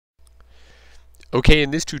Okay,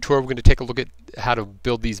 in this tutorial we're going to take a look at how to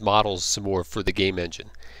build these models some more for the game engine.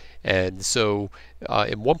 And so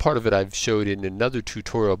in one part of it I've showed in another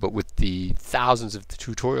tutorial, but with the thousands of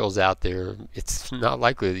tutorials out there, it's not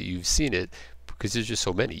likely that you've seen it because there's just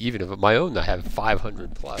so many. Even of my own I have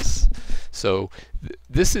 500 plus. So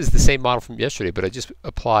this is the same model from yesterday, but I just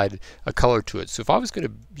applied a color to it. So if I was going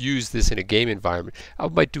to use this in a game environment, I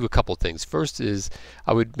might do a couple things. First is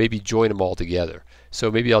I would maybe join them all together. So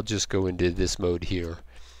maybe I'll just go into this mode here,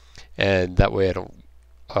 and that way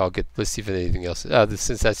I'll get, let's see if anything else,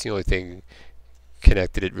 since that's the only thing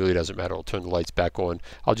connected, it really doesn't matter. I'll turn the lights back on.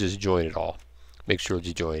 I'll just join it all. Make sure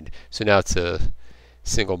it's joined. So now it's a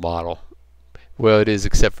single model. Well, it is,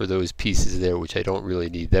 except for those pieces there, which I don't really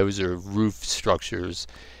need. Those are roof structures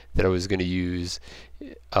that I was going to use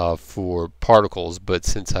for particles, but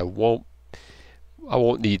since I won't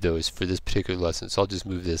need those for this particular lesson, so I'll just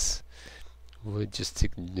move this. We'll just you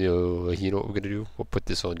know what we're going to do? We'll put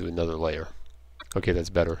this onto another layer. Okay,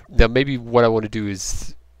 that's better. Now maybe what I want to do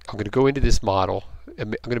is I'm going to go into this model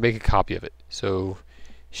and I'm going to make a copy of it. So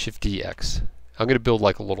Shift DX. I'm going to build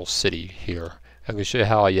like a little city here. I'm going to show you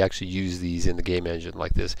how I actually use these in the game engine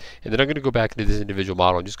like this. And then I'm going to go back into this individual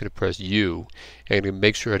model. I'm just going to press U and I'm going to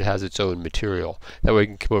make sure it has its own material. That way I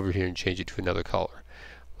can come over here and change it to another color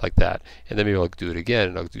like that. And then maybe I'll do it again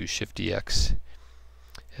and I'll do Shift DX.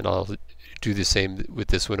 And I'll do the same with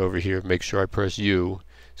this one over here. Make sure I press U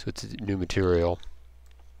so it's a new material.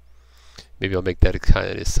 Maybe I'll make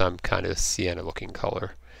that some kind of sienna looking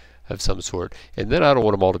color of some sort. And then I don't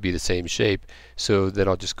want them all to be the same shape, so then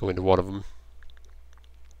I'll just go into one of them.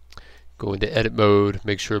 Go into edit mode,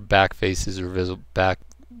 make sure back faces are visible, back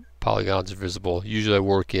polygons are visible. Usually I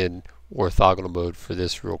work in orthogonal mode for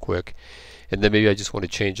this real quick. And then maybe I just want to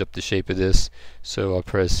change up the shape of this. So I'll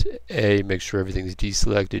press A, make sure everything's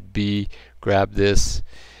deselected. B, grab this,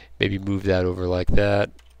 maybe move that over like that.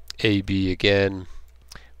 A, B again,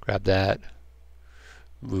 grab that,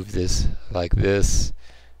 move this like this,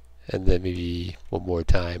 and then maybe one more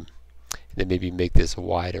time. And then maybe make this a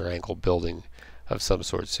wider angle building of some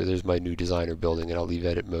sort. So there's my new designer building, and I'll leave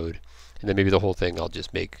edit mode. And then maybe the whole thing I'll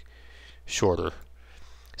just make shorter.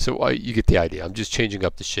 So you get the idea. I'm just changing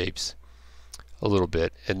up the shapes a little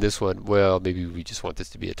bit. And this one, well, maybe we just want this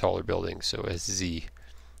to be a taller building. So as Z,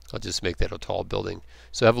 I'll just make that a tall building.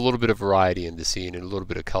 So I have a little bit of variety in the scene and a little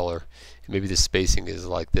bit of color. And maybe the spacing is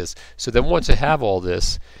like this. So then once I have all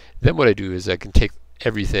this, then what I do is I can take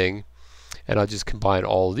everything and I'll just combine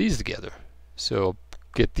all of these together. So I'll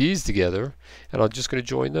get these together and I'm just going to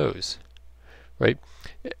join those, right?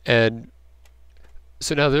 And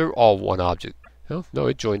so now they're all one object. No,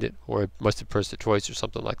 it joined it, or I must have pressed it twice or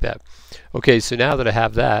something like that. Okay, so now that I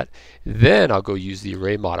have that, then I'll go use the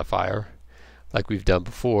array modifier like we've done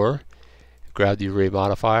before. Grab the array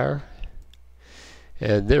modifier,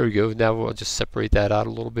 and there we go. Now we'll just separate that out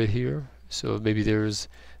a little bit here. So maybe there's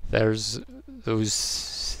the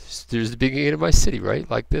beginning of my city,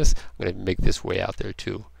 right? Like this. I'm going to make this way out there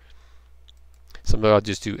too. So I'll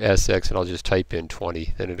just do SX and I'll just type in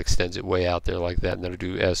 20. Then it extends it way out there like that. And then I'll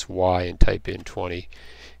do SY and type in 20. It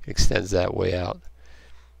extends that way out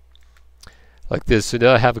like this. So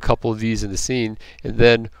now I have a couple of these in the scene. And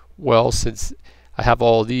then, well, since I have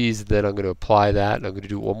all these, then I'm going to apply that. And I'm going to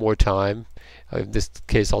do it one more time. In this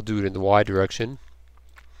case, I'll do it in the Y direction.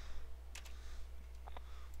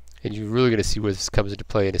 And you're really going to see where this comes into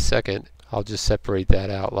play in a second. I'll just separate that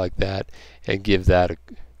out like that and give that a...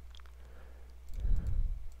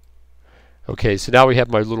 Okay, so now we have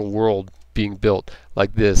my little world being built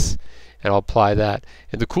like this, and I'll apply that.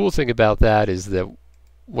 And the cool thing about that is that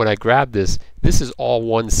when I grab this, this is all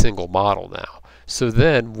one single model now. So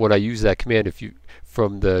then when I use that command, if you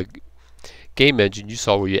from the game engine, you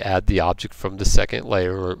saw where you add the object from the second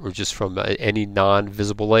layer or just from any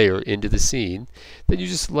non-visible layer into the scene, then you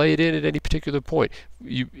just lay it in at any particular point.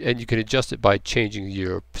 And you can adjust it by changing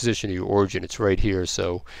your position of your origin. It's right here.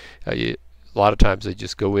 So a lot of times I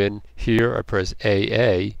just go in here, I press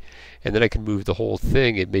AA, and then I can move the whole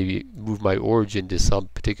thing and maybe move my origin to some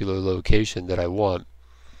particular location that I want.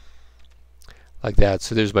 Like that.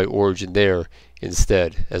 So there's my origin there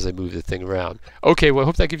instead as I move the thing around. Okay, well I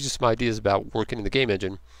hope that gives you some ideas about working in the game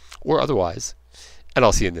engine or otherwise, and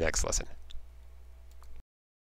I'll see you in the next lesson.